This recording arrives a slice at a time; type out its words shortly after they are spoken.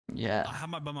Yeah. I have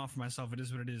my bum out for myself. It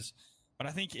is what it is. But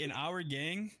I think in our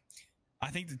gang, I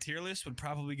think the tier list would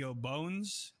probably go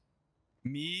Bones,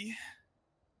 me.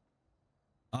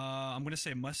 I'm gonna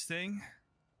say Mustang.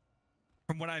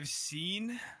 From what I've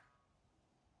seen,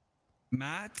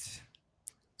 Matt,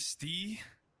 Stee,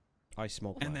 I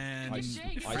smoke and Matt.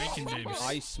 then Frank and James.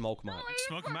 I smoke Matt.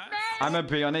 Smoke Matt. I'm gonna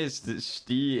be honest,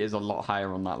 Stee is a lot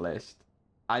higher on that list.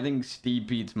 I think Stee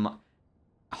beats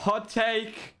hot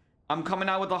take. I'm coming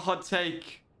out with a hot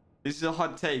take. This is a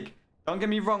hot take. Don't get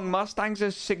me wrong, Mustang's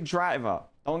a sick driver.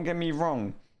 Don't get me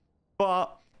wrong.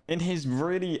 But in his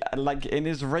in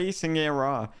his racing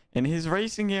era,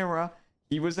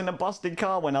 he was in a busted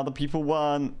car when other people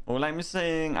weren't. All I'm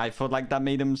saying, I felt like that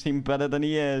made him seem better than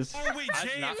he is. Oh wait,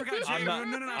 Jay, I forgot Jay. I'm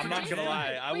not gonna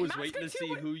lie. I was Matt's waiting to got see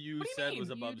two. who you What do said mean? was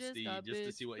above You Steve, just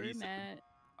to see what he said.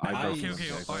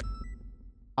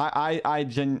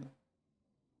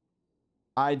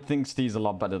 I think Steve's a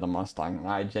lot better than Mustang.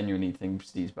 I genuinely think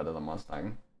Steve's better than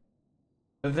Mustang.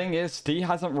 The thing is, Steve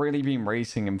hasn't really been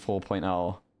racing in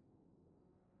 4.0.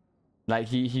 Like,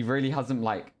 he really hasn't,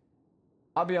 like...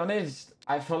 I'll be honest,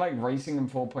 I feel like racing in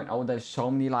 4.0, there's so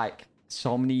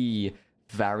many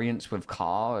variants with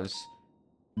cars.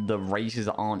 The races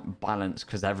aren't balanced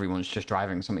because everyone's just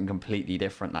driving something completely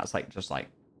different. That's just like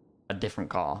a different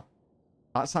car.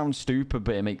 That sounds stupid,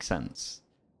 but it makes sense.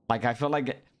 Like, I feel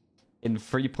like in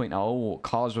 3.0,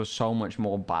 cars were so much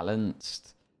more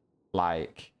balanced.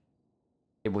 Like,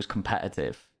 it was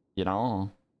competitive, you know?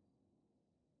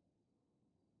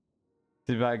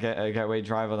 Did I get a getaway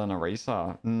driver than a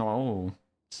racer? No.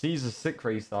 Steve's a sick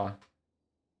racer.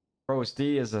 Bro,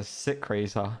 Steve is a sick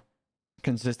racer.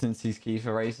 Consistency's key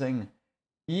for racing.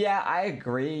 Yeah, I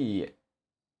agree.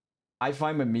 I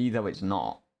find with me, though, it's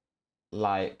not.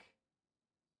 Like,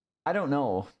 I don't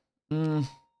know.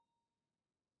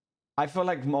 I feel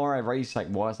like the more I race, like,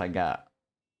 worse I get.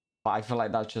 But I feel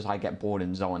like that's just I get bored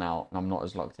and zone out, and I'm not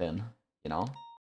as locked in, you know?